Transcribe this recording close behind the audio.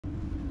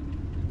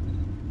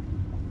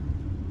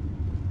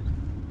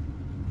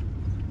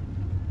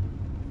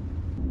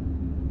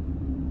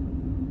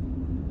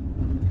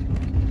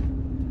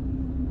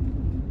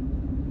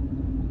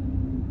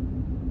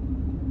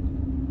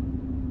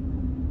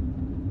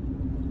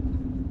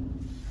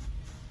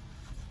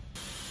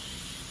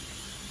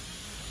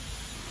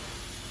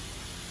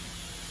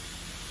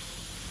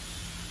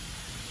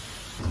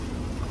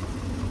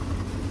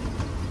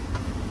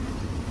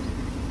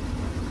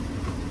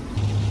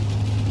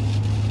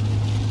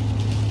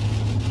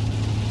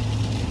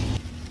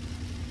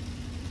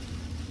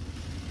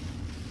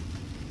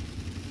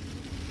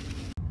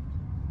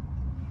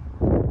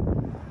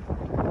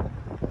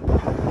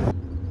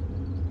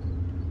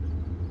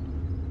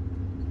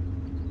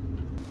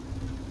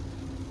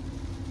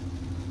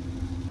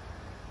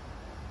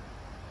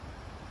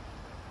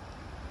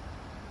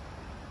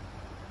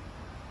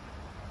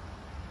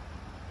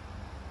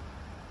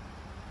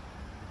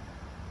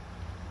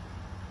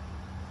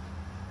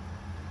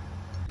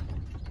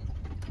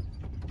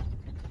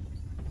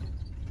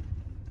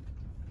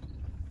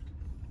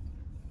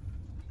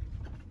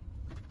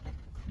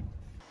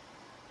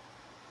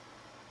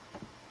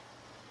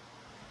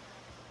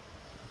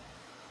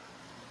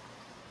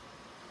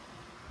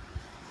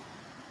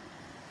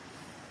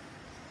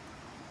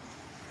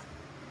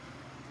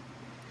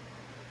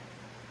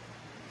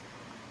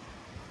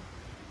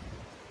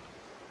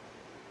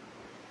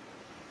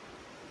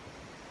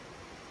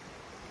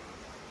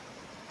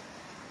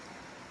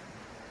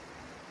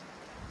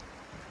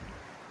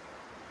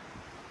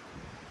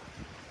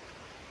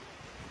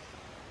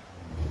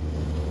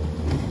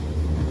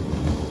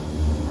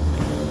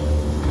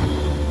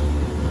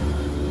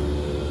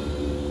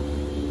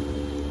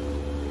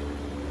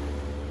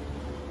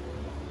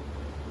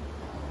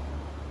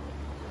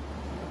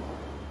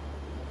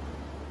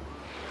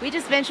We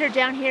just ventured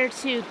down here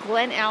to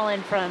Glen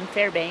Allen from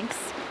Fairbanks.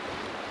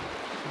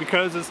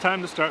 Because it's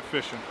time to start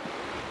fishing.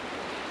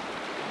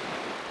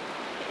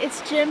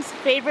 It's Jim's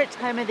favorite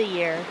time of the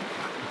year.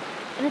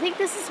 And I think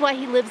this is why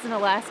he lives in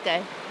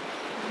Alaska.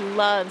 He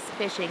loves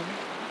fishing.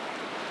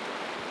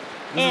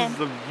 This is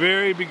the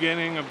very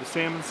beginning of the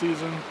salmon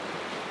season.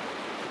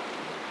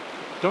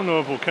 Don't know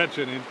if we'll catch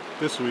any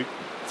this week.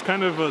 It's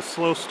kind of a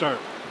slow start.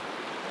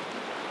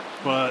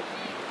 But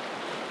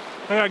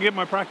I gotta get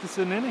my practice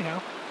in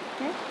anyhow.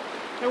 Okay.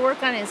 He'll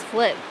work on his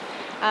flip.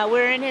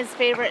 We're in his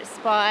favorite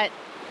spot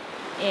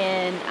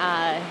in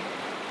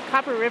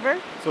Copper River.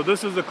 So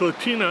this is the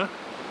Klutina,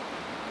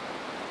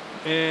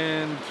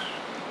 and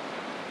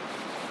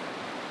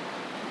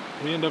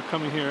we end up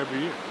coming here every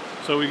year.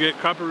 So we get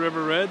Copper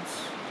River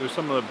Reds. They're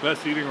some of the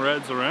best eating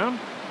reds around.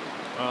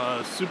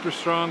 Super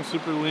strong,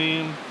 super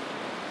lean,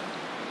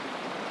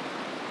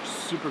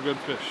 super good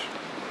fish.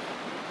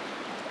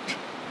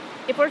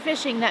 If we're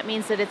fishing, that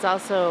means that it's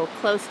also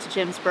close to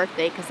Jim's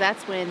birthday, because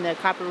that's when the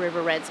Copper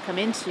River Reds come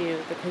into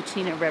the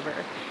Klutina River.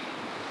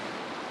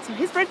 So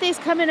his birthday's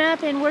coming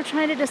up, and we're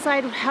trying to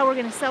decide how we're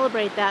going to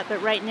celebrate that.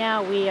 But right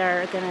now, we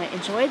are going to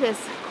enjoy this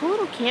cool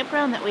little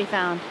campground that we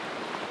found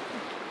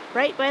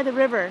right by the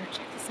river.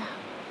 Check this out.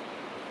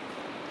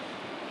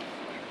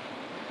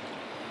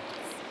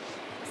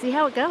 See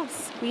how it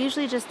goes. We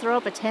usually just throw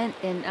up a tent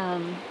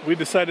and we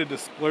decided to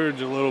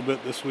splurge a little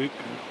bit this week.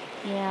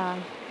 Yeah.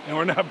 And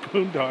we're not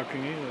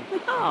boondocking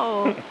either.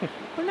 No,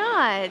 we're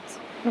not.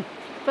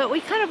 But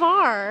we kind of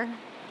are,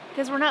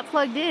 because we're not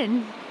plugged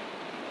in.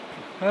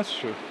 That's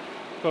true.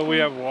 But we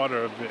have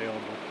water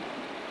available.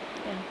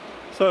 Yeah.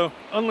 So,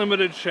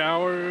 unlimited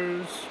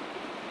showers.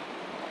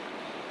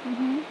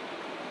 Mm-hmm.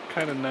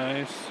 Kind of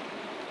nice.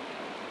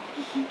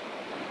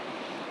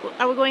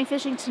 Are we going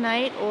fishing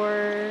tonight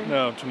or?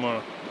 No,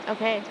 tomorrow.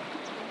 Okay.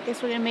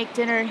 Guess we're going to make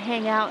dinner,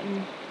 hang out,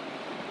 and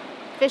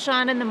fish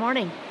on in the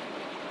morning.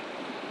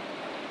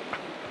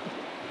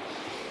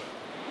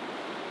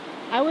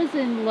 I was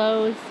in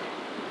Lowe's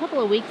a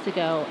couple of weeks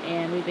ago,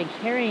 and we've been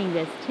carrying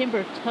this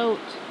timber tote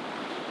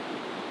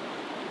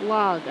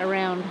log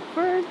around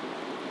for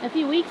a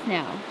few weeks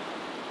now.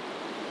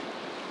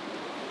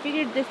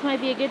 Figured this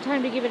might be a good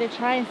time to give it a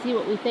try and see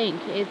what we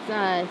think. It's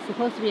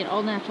supposed to be an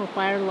all-natural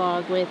fire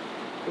log with,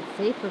 it's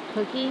safe for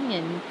cooking,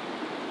 and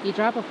you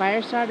drop a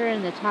fire starter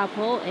in the top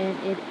hole and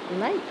it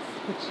lights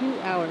for 2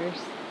 hours.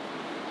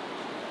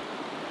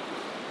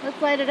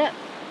 Let's light it up.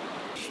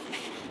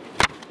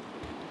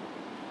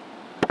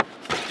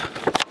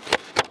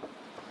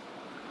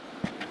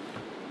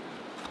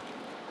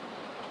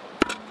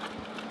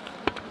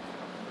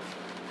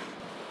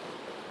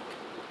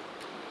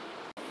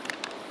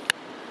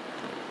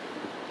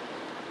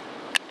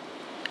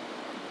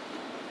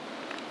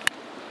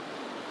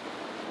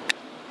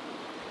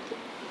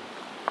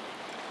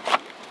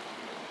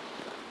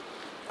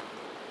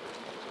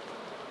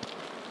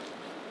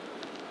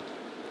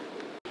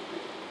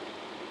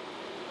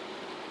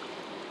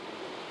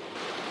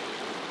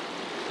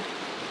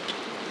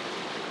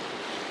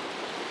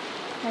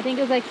 I think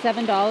it was like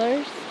 $7.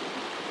 That's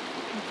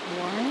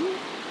one.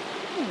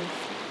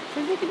 Nice.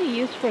 Says it can be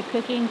used for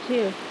cooking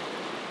too.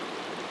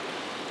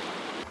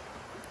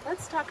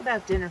 Let's talk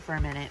about dinner for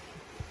a minute.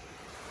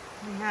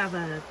 We have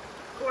a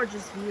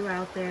gorgeous view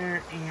out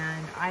there,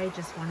 and I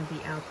just want to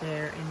be out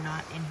there and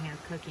not in hand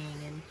cooking.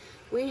 And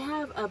we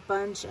have a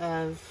bunch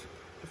of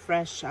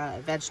fresh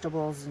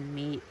vegetables and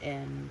meat,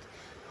 and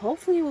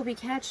hopefully we'll be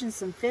catching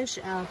some fish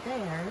out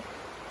there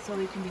so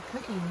we can be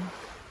cooking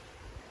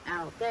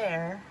out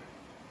there.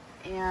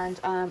 And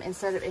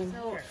instead of in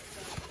here.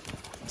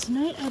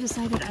 Tonight I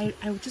decided I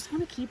just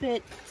want to keep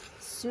it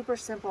super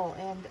simple,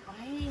 and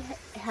I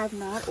have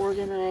not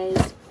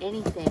organized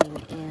anything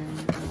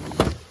in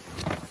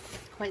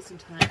quite some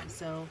time.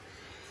 So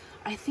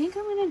I think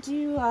I'm going to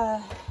do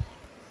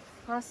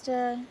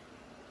pasta,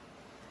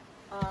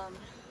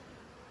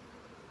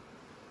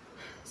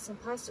 some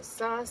pasta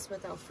sauce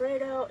with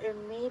Alfredo, and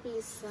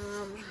maybe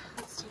some,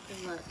 let's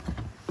take a look.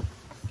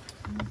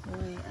 Oh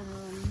boy,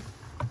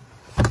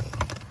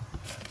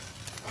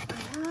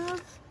 I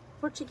have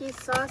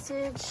Portuguese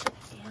sausage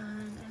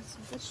and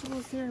some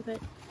vegetables here, but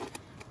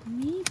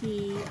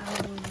maybe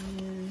I will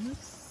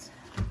use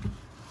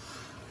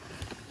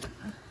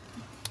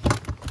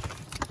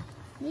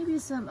maybe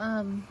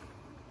some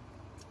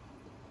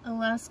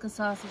Alaska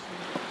sausage.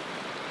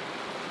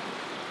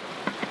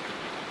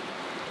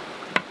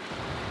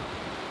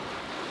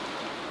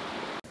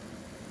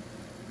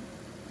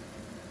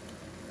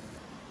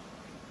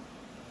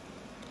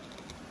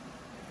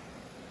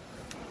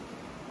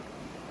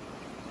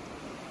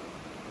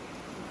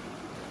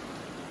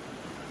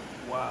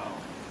 Wow.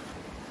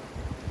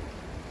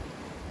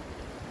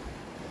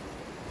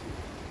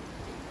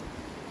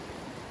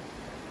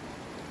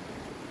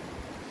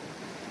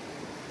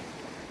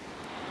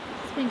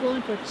 It's been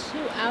going for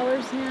 2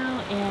 hours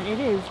now, and it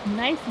is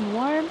nice and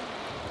warm.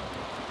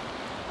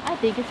 I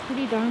think it's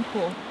pretty darn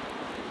cool.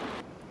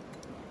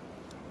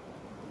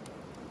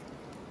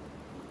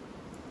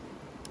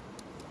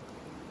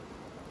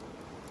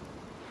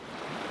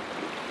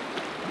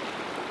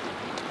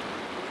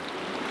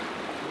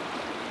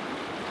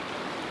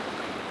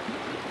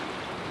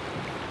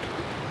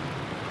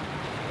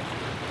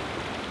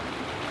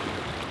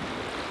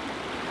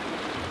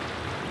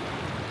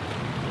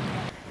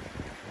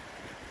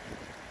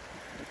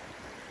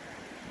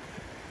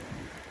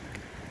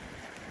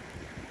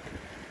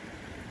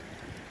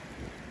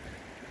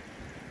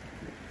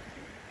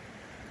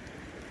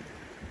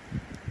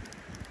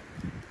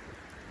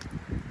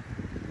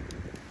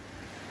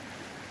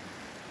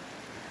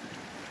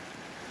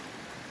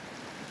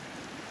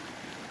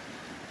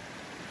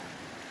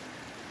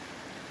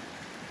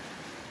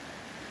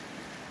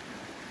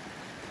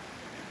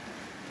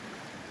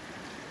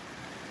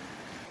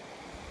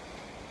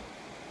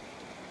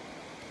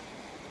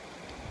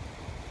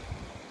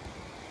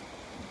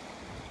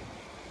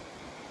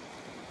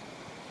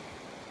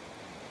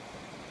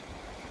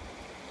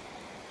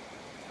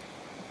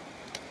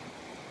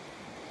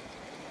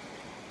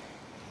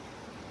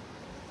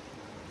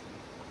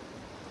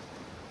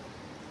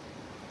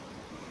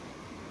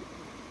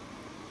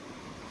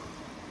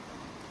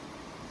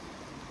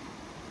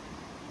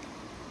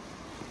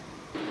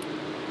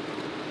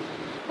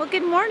 Well,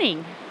 good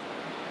morning.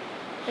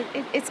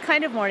 It's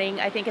kind of morning.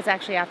 I think it's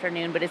actually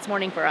afternoon, but it's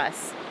morning for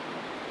us.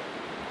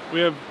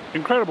 We have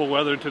incredible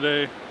weather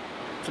today.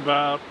 It's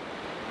about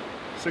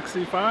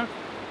 65,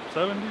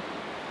 70.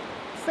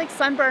 It's like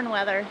sunburn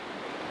weather.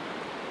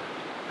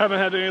 Haven't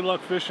had any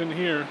luck fishing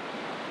here,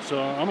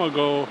 so I'm gonna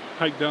go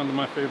hike down to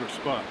my favorite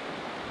spot.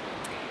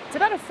 It's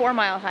about a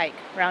 4-mile hike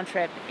round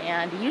trip,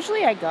 and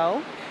usually I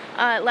go.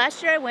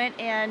 Last year I went,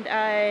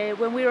 and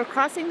when we were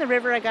crossing the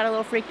river I got a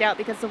little freaked out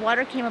because the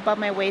water came above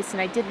my waist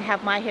and I didn't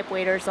have my hip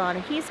waders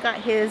on. He's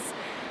got his.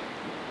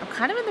 I'm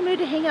kind of in the mood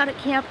to hang out at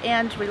camp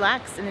and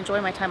relax and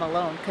enjoy my time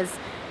alone, because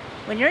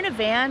when you're in a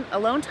van,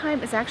 alone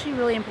time is actually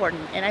really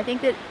important, and I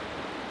think that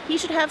he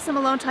should have some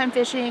alone time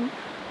fishing.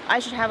 I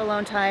should have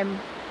alone time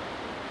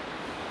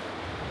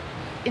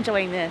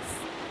enjoying this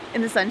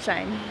in the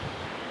sunshine.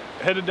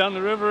 Headed down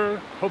the river,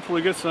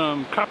 hopefully get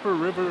some Copper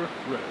River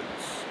Reds.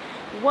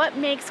 What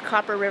makes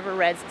Copper River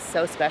Reds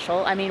so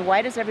special? I mean,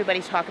 why does everybody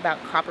talk about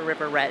Copper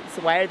River Reds?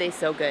 Why are they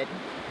so good?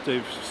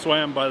 They've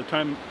swam by the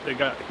time they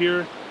got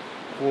here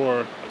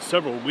for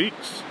several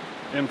weeks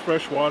in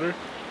fresh water,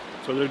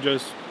 so they're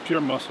just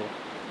pure muscle.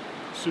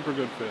 Super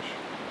good fish.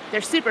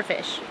 They're super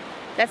fish.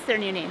 That's their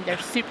new name. They're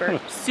super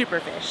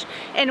fish.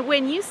 And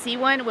when you see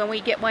one, when we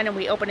get one and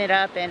we open it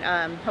up,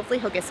 and hopefully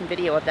he'll get some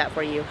video of that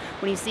for you,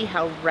 when you see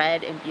how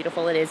red and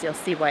beautiful it is, you'll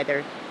see why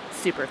they're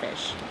super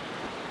fish.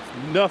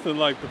 Nothing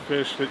like the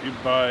fish that you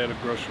buy at a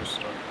grocery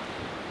store.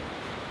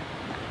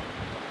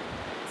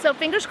 So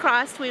fingers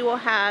crossed we will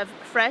have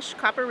fresh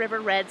Copper River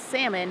Red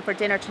Salmon for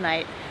dinner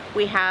tonight.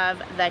 We have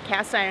the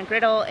cast iron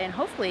griddle, and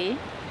hopefully,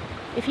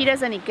 if he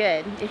is any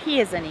good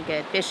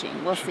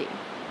fishing, we'll see.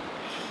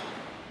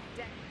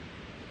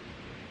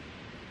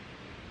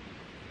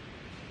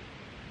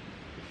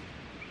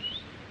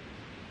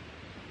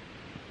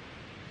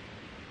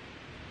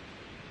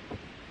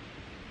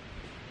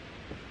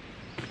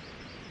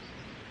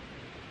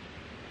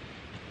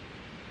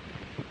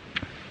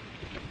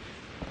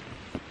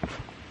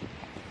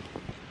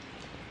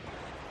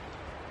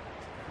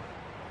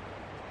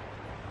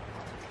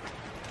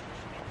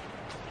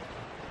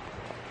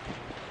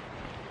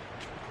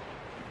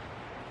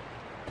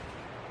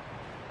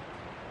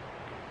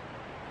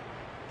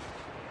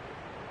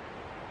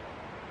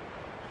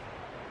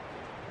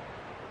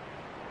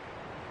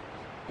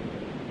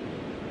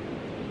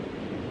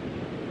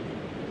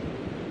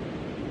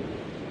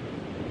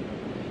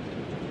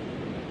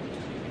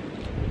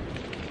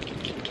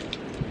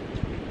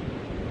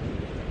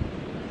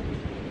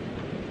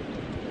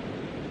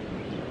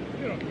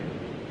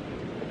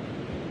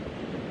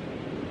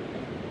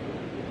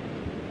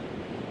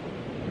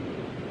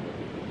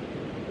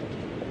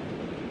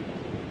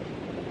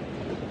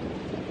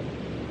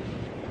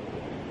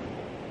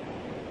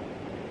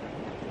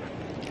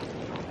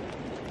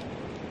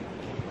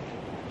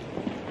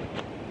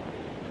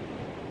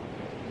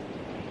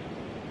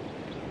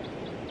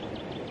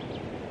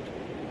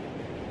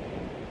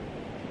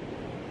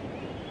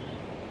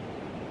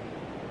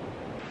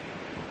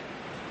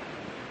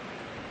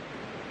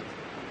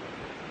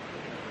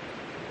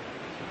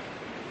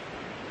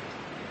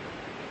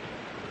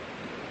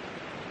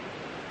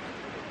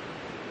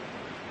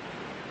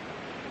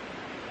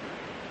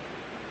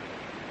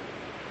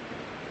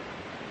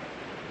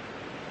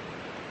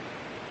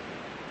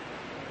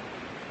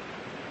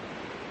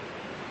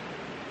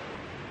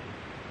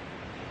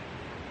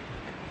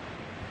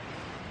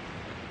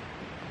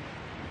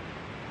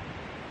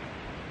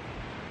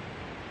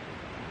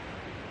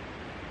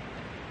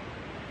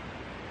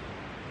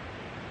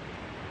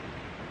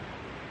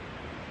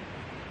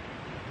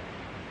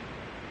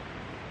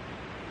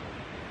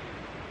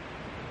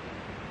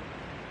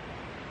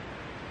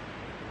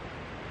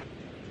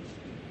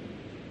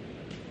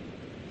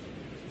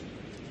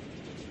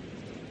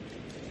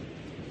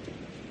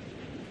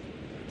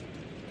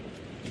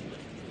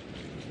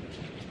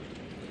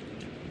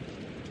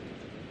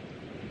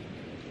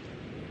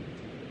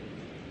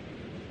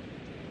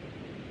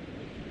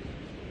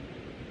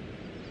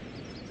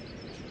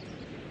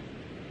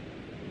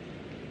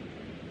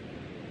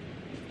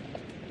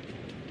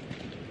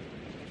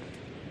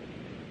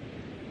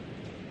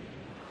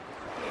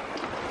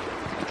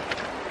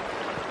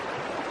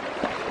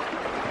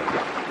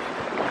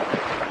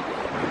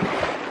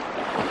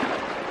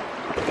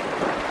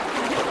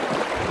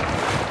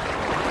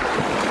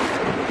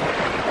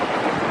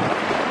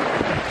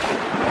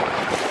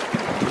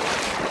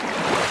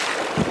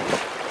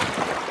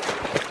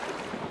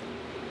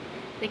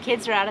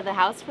 Kids are out of the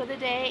house for the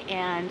day,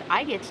 and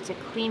I get to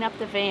clean up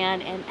the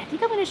van, and I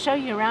think I'm going to show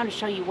you around to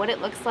show you what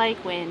it looks like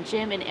when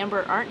Jim and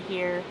Ember aren't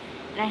here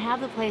and I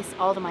have the place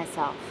all to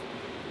myself.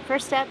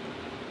 First step,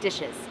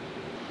 dishes.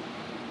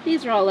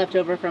 These are all left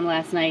over from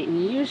last night,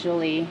 and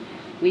usually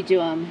we do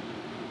them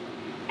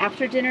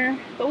after dinner,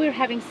 but we were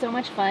having so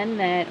much fun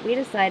that we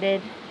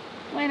decided,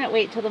 why not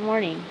wait till the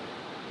morning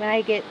when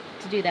I get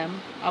to do them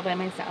all by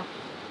myself.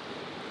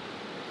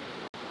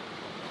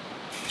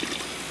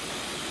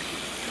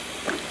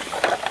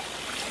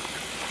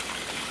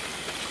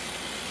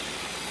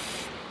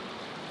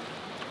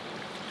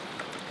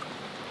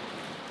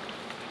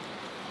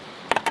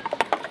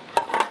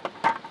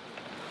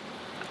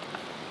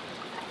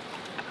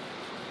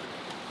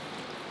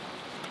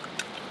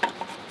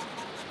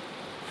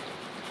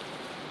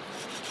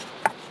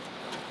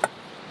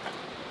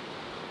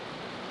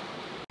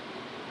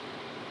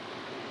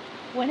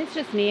 when it's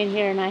just me in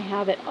here and I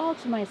have it all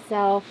to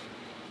myself,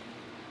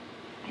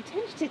 I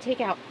tend to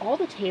take out all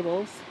the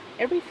tables,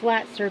 every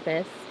flat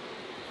surface.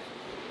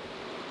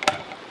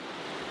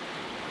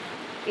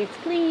 It's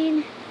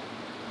clean.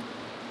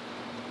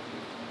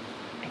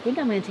 I think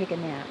I'm going to take a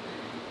nap.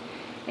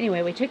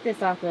 Anyway, we took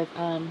this off of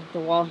the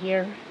wall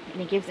here,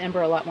 and it gives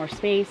Ember a lot more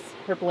space.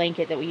 Her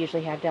blanket that we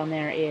usually have down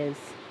there is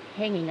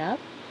hanging up.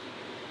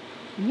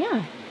 And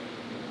yeah,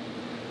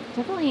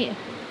 definitely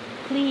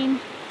clean.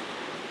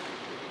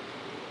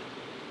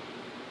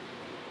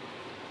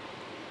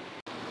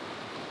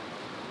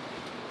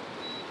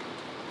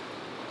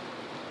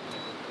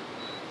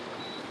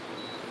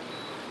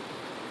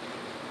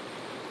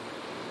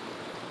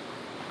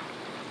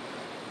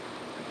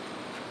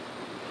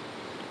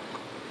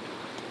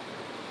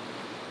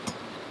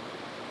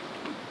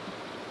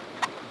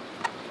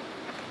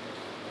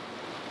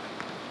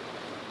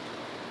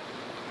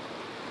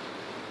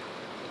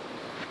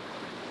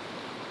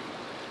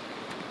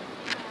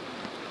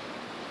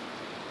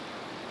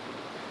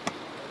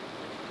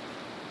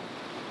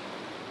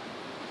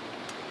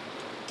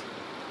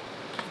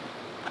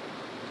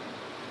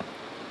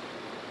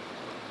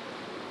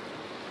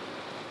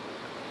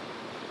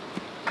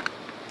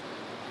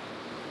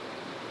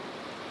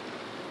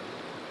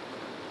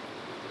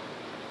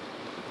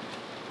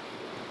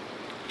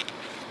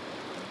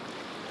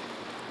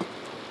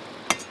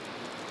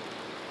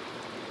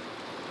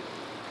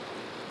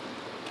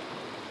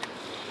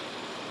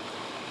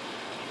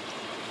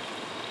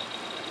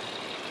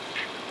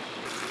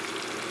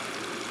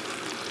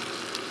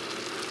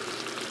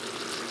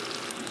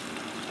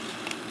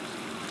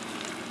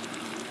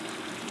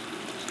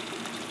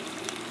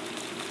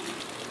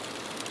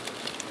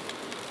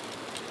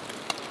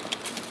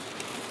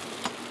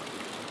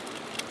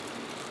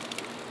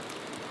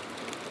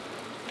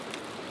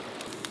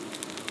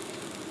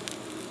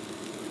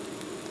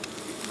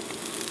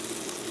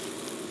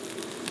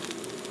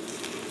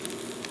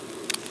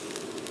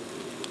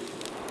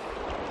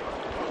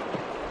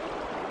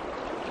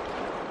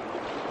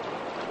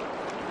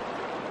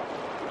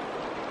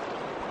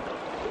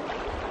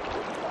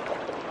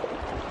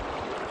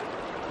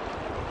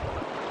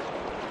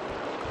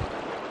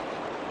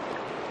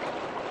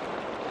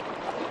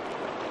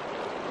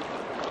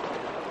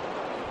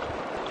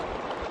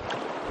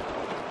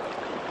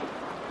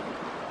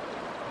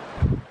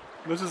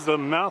 This is the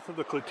mouth of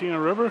the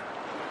Klutina River,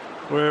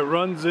 where it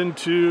runs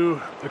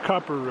into the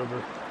Copper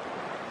River.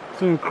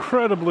 It's an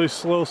incredibly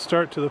slow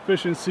start to the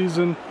fishing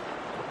season.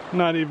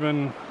 Not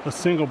even a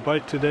single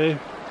bite today.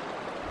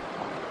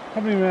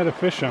 Haven't even had a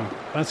fish on.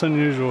 That's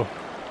unusual.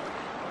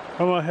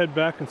 I'm gonna head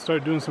back and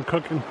start doing some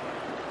cooking.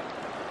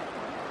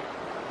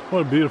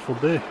 What a beautiful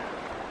day.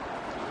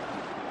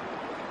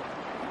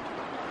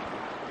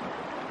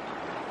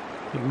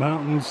 The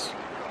mountains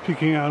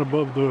peeking out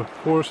above the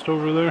forest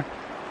over there.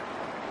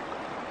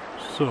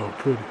 So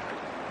pretty.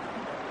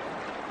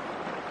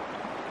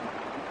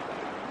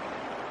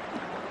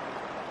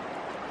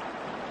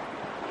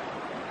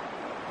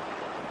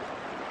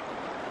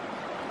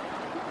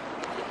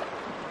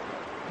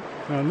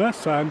 Now on that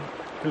side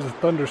is a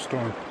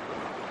thunderstorm.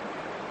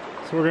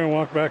 So we're going to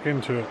walk back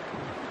into it.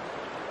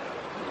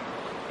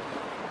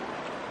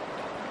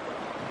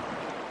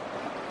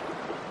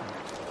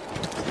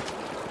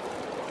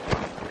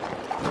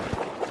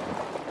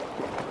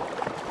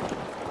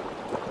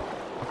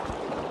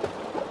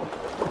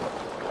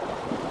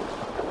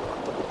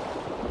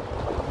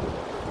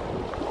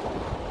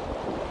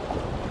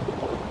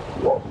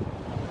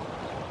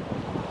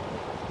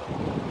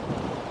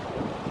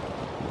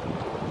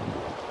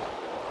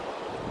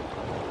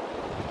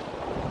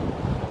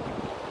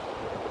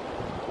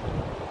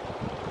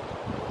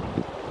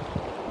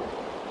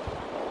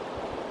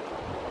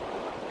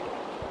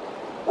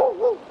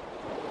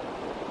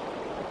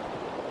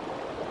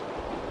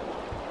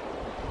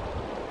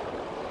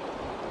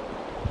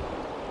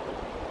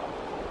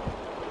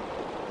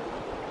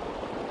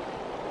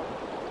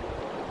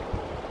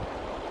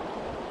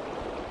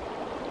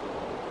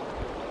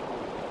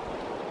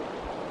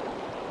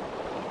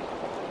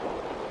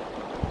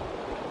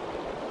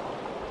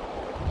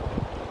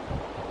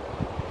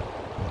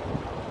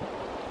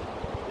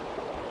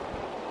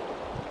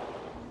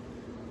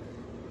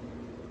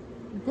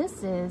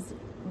 This is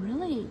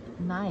really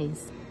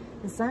nice.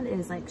 The sun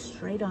is like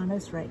straight on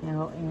us right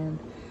now, and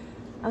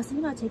I was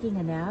thinking about taking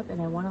a nap,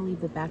 and I want to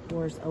leave the back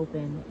doors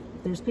open.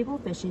 There's people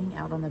fishing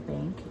out on the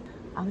bank.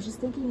 I was just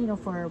thinking, you know,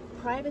 for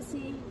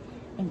privacy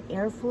and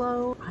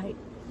airflow, I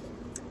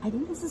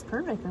think this is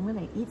perfect. I'm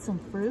going to eat some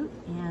fruit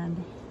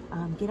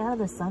and get out of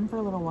the sun for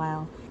a little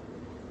while.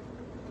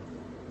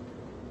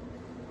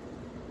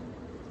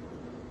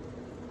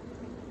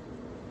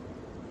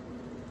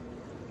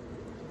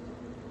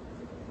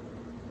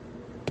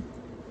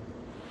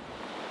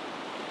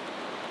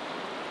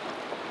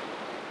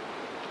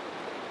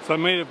 So I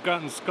may have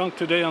gotten skunked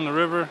today on the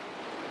river,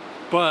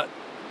 but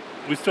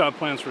we still have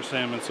plans for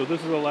salmon. So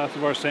this is the last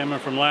of our salmon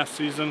from last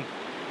season.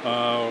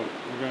 We're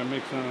gonna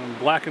make some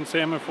blackened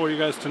salmon for you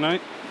guys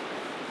tonight.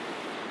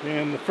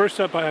 And the first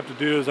step I have to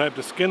do is I have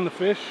to skin the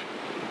fish.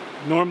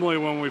 Normally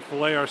when we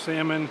fillet our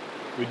salmon,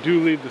 we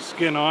do leave the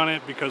skin on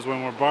it because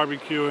when we're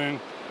barbecuing,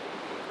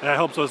 that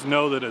helps us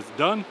know that it's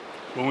done.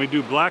 When we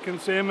do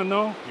blackened salmon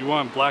though, you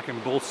want to blacken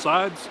both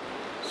sides.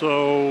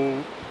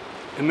 So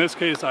in this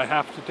case, I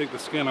have to take the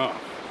skin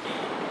off.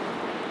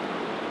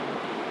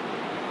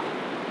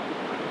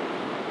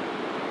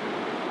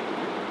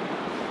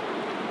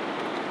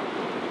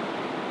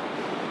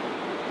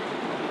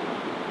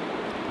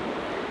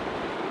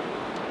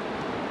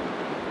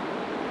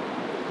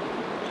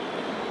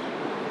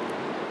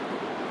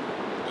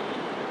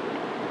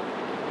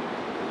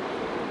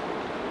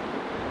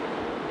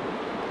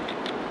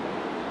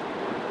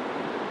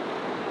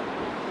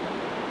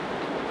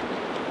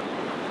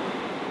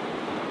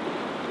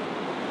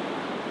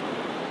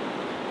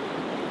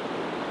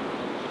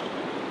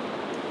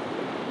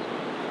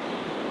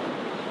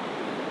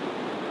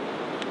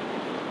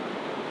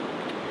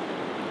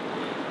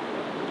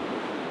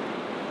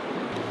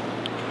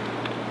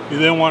 You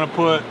then want to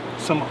put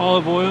some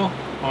olive oil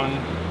on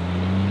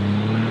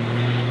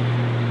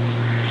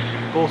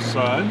both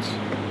sides.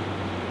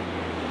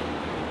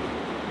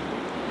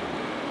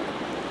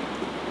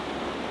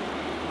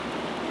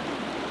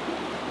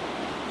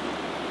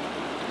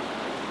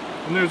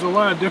 And there's a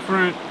lot of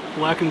different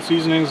blackened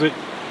seasonings that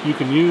you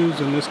can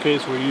use. In this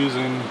case, we're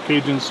using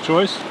Cajun's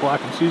Choice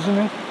blackened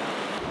seasoning.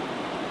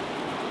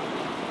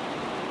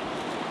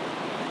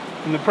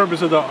 And the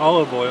purpose of the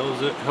olive oil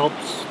is it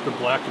helps the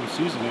blackened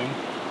seasoning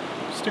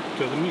stick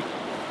to the meat.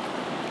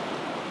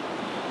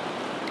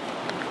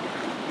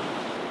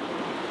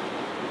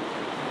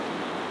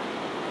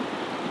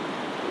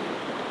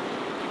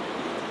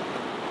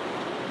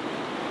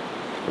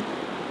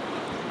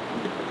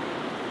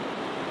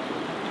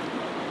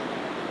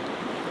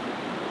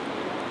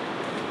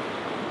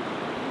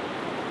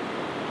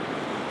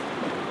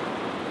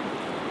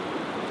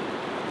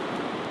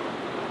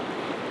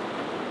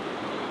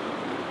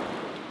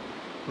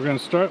 We're going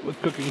to start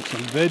with cooking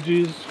some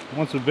veggies.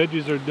 Once the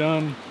veggies are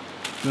done,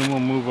 then we'll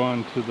move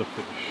on to the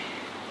fish.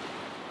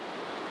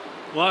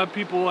 A lot of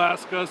people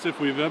ask us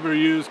if we've ever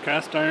used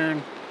cast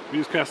iron. We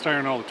use cast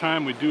iron all the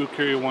time. We do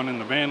carry one in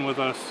the van with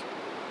us,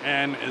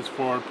 and as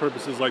for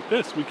purposes like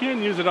this, we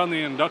can use it on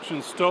the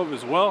induction stove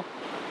as well.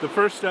 The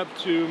first step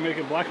to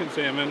making blackened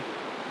salmon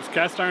is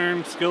cast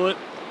iron skillet.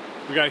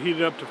 We got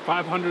heated up to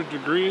 500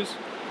 degrees,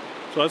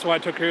 so that's why I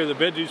took care of the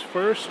veggies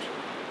first.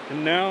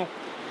 And now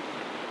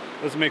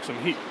let's make some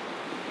heat.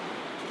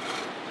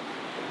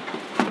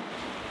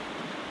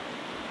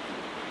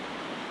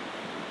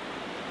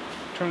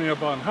 Turning it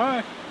up on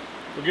high.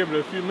 We'll give it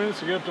a few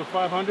minutes to get up to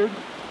 500.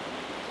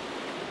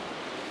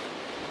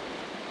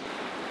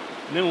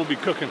 And then we'll be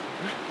cooking.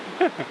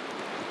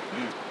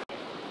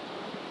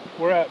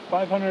 We're at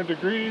 500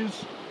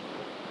 degrees.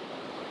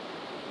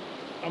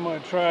 I'm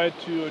going to try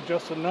to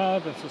adjust the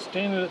knob and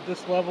sustain it at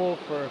this level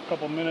for a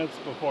couple minutes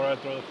before I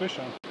throw the fish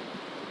on.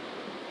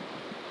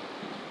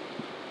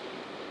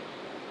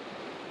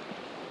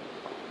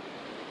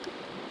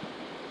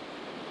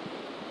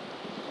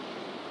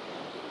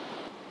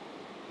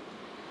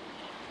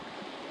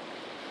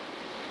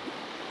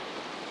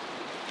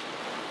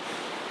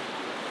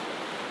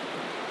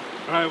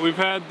 Alright, we've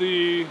had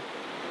the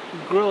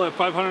grill at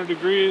 500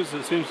 degrees.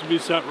 It seems to be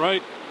set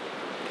right.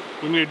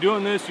 When you're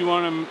doing this, you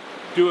want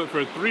to do it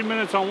for 3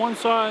 minutes on one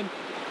side,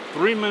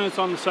 3 minutes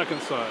on the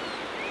second side.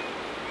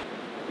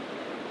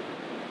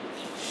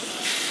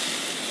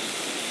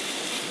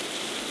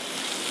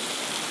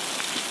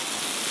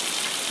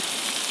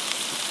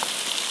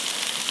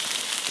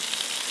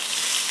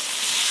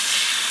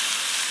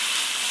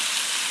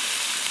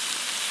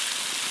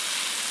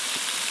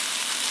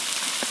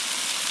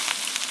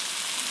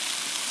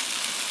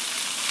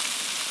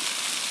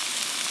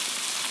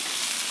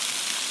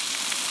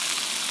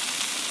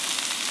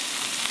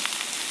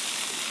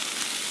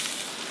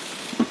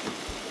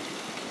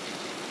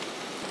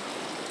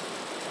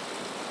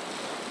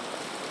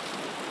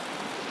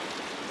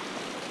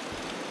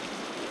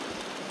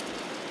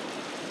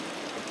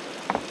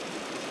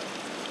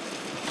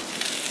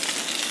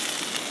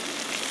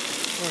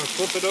 I'm going to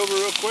flip it over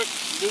real quick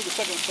and do the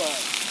second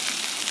side.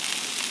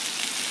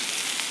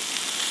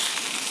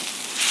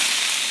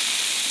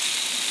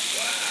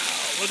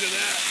 Wow, look at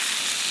that.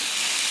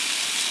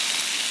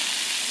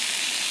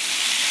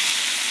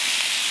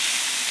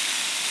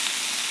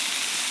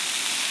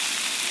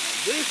 Now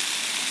this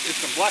is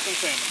some blackened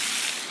salmon.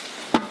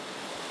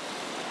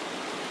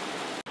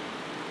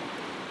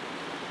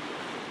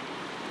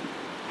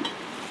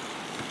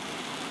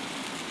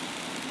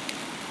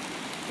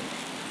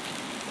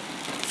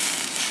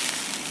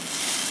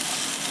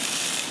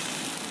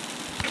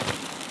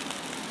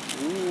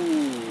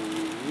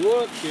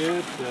 Look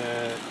at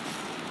that.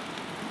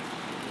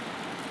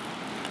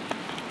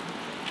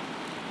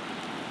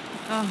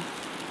 Oh.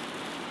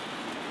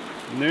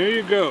 And there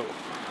you go.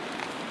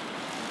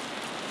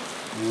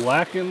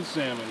 Blackened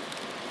salmon.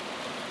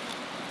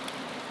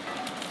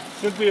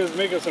 Cynthia's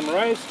making some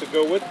rice to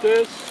go with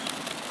this.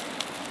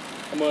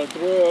 I'm going to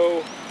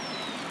throw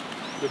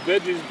the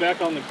veggies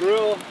back on the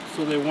grill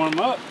so they warm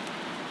up.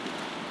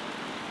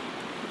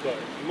 But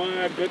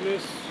my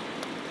goodness,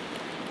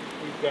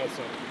 we've got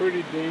some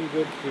pretty dang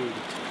good food.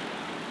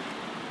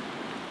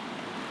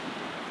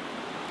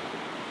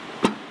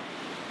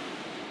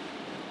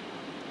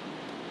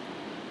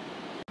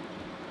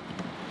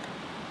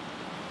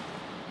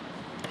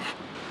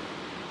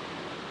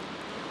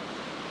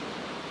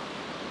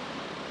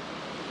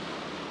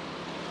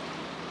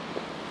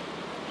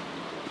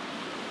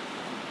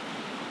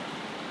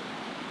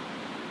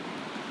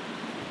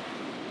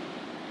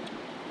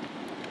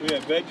 We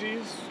have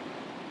veggies,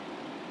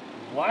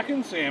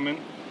 blackened salmon,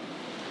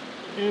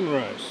 and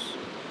rice.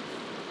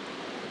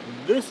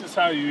 This is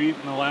how you eat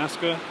in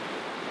Alaska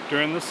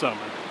during the summer.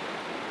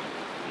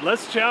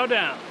 Let's chow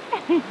down.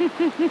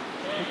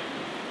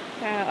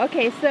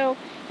 Okay, so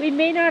we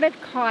may not have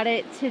caught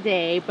it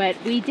today,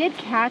 but we did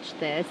catch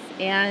this,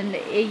 and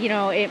you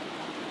know,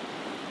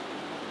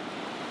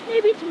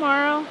 maybe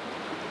tomorrow.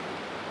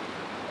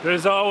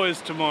 There's always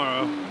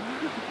tomorrow.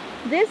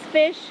 This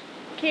fish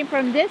came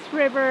from this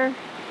river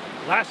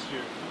Last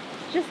year.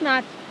 just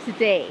not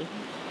today.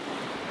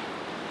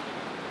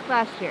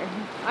 Last year,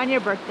 on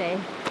your birthday.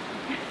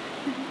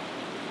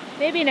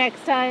 Maybe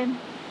next time.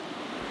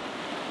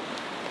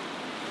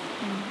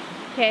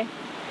 Okay.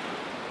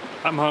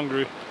 I'm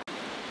hungry.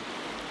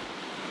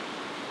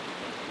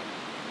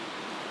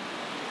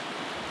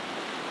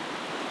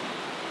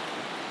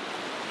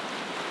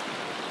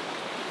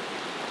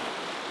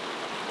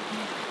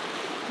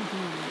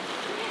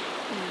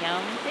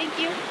 Yum. Thank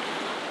you.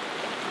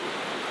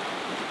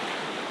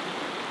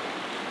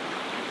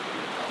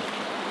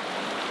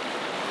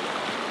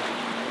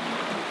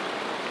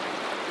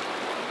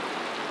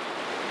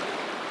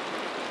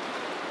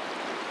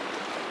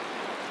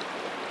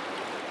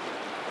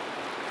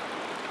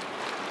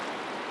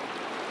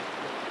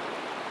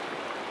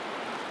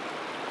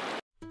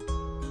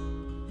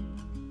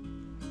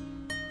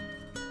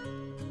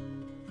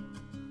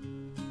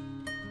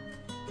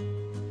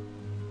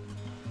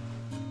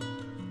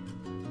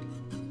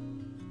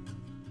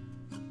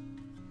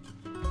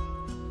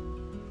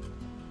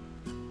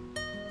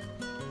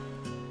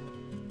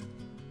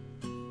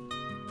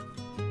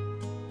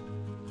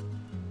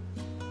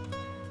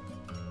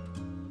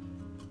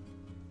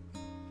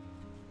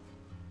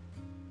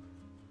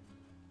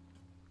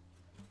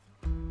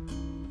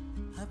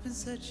 I've been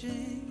searching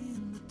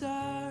in the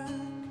dark,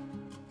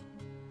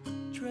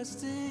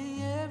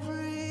 trusting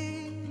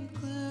every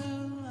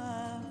clue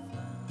I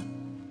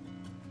found,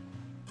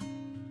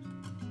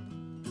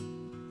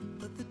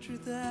 but the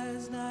truth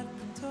has not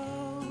been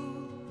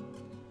told.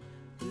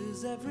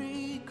 There's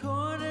every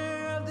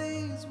corner of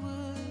these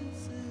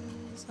woods